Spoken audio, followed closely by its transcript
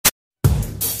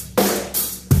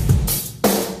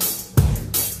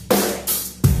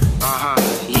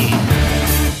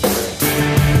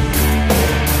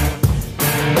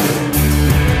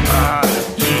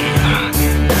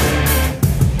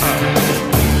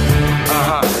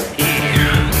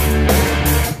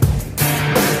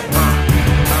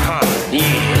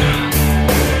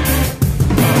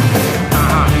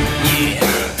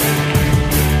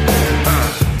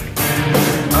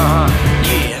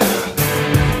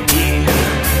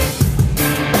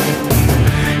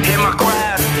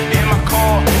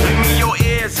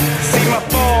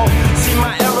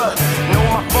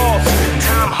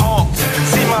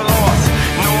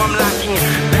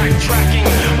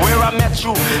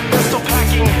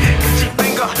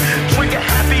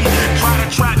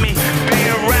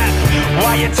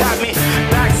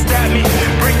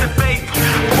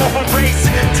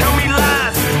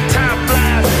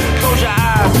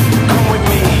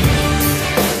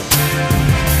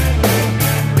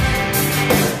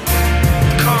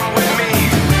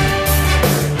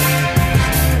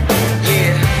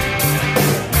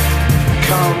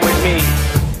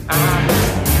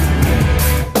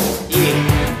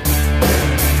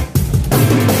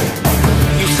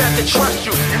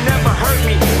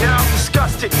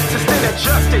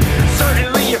adjusted.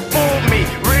 Certainly it fooled me,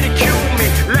 ridiculed me,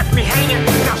 left me hanging.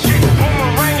 Now shit's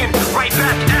boomeranging, right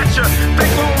back at ya.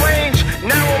 Big long range,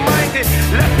 narrow-minded,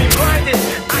 left me blinded.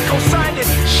 I co-signed it,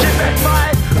 shit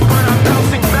backfired, but I'm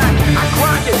bouncing back. I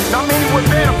grind it, now many would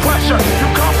bear the pressure. You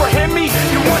comprehend me,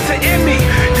 you want to end me,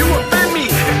 you offend me.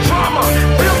 It's drama,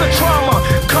 feel the trauma,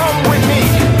 come with me.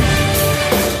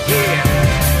 Yeah,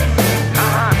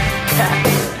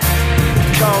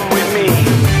 come with me.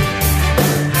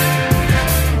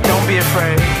 Don't be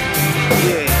afraid.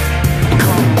 Yeah,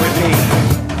 come with me.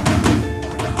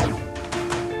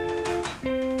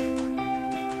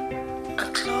 I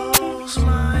close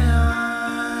my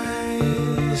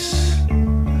eyes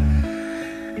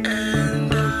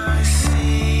and I see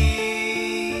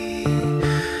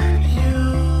you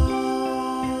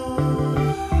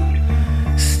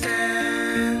standing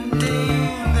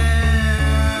there.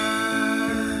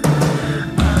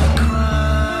 I cry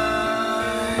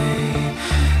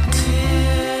tears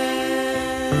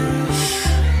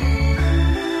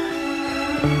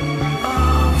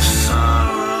of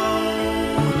sorrow.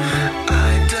 I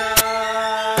die.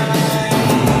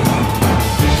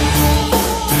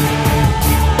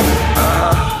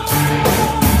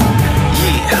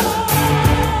 Yeah.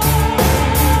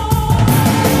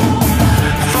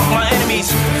 Fuck my enemies,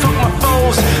 fuck my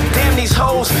foes. Damn these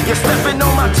hoes, you're stepping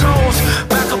on my toes.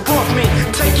 Back up off me,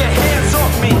 take your hands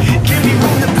off me. Give me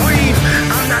room to breathe.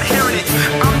 I'm not hearing it,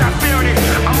 I'm not fearing it.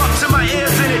 I'm up to my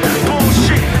ears in it.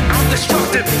 Bullshit, I'm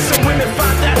destructive. Some women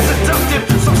find that seductive.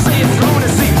 Some say it's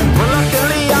lunacy.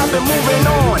 Reluctantly, I've been moving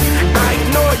on. I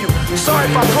ignore you, sorry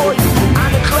if I bore you.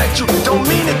 I neglect you, don't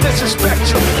mean to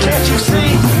disrespect you. Can't you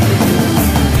see?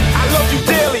 I love you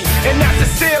dearly, and not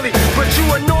sincerely, but you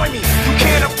annoy me, you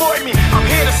can't avoid me. I'm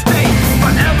here to stay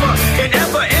forever and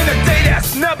ever in a day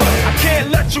that's never. I can't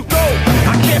let you go,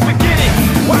 I can't forget it.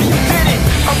 Why you did it?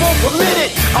 I won't permit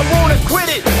it, I won't quit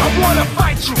it. I wanna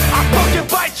fight you, I fucking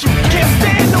bite you. Can't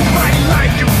stand nobody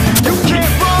like you. You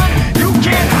can't run, you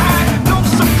can't hide. No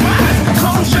surprise,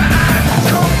 close your eyes,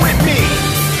 come with me.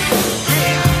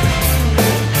 Yeah,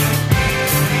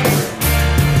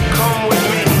 come with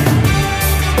me.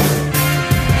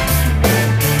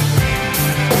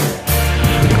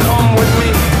 Come with me.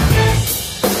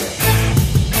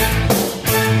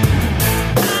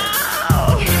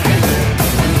 Ow.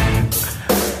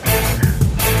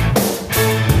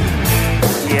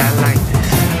 Yeah, I like this.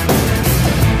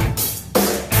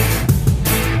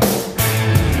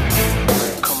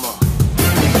 Come on.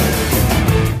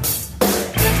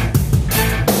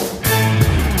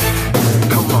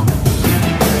 Come on.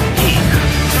 Yeah.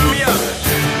 Turn me up.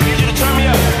 Need you to turn me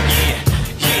up. Yeah,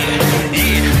 yeah,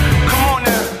 yeah. Come on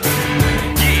now.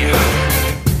 Yeah.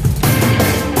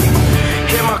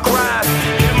 Hear my cries,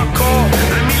 hear my call.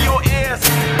 Let me your ears.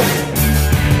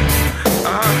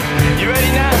 You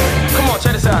ready now? Come on,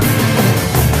 check this out.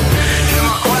 Hear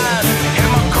my cries, hear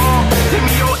my call. Let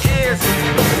me your ears.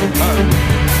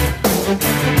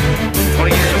 Wanna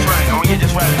get this right? I wanna get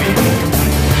this right, baby.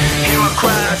 Hear my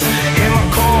cries, hear my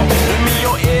call. Let me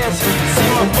your ears. See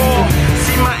my fall,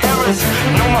 see my errors,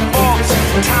 know my faults.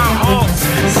 Time halts,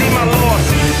 see my loss.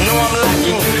 Know I'm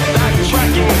lacking,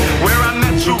 backtracking.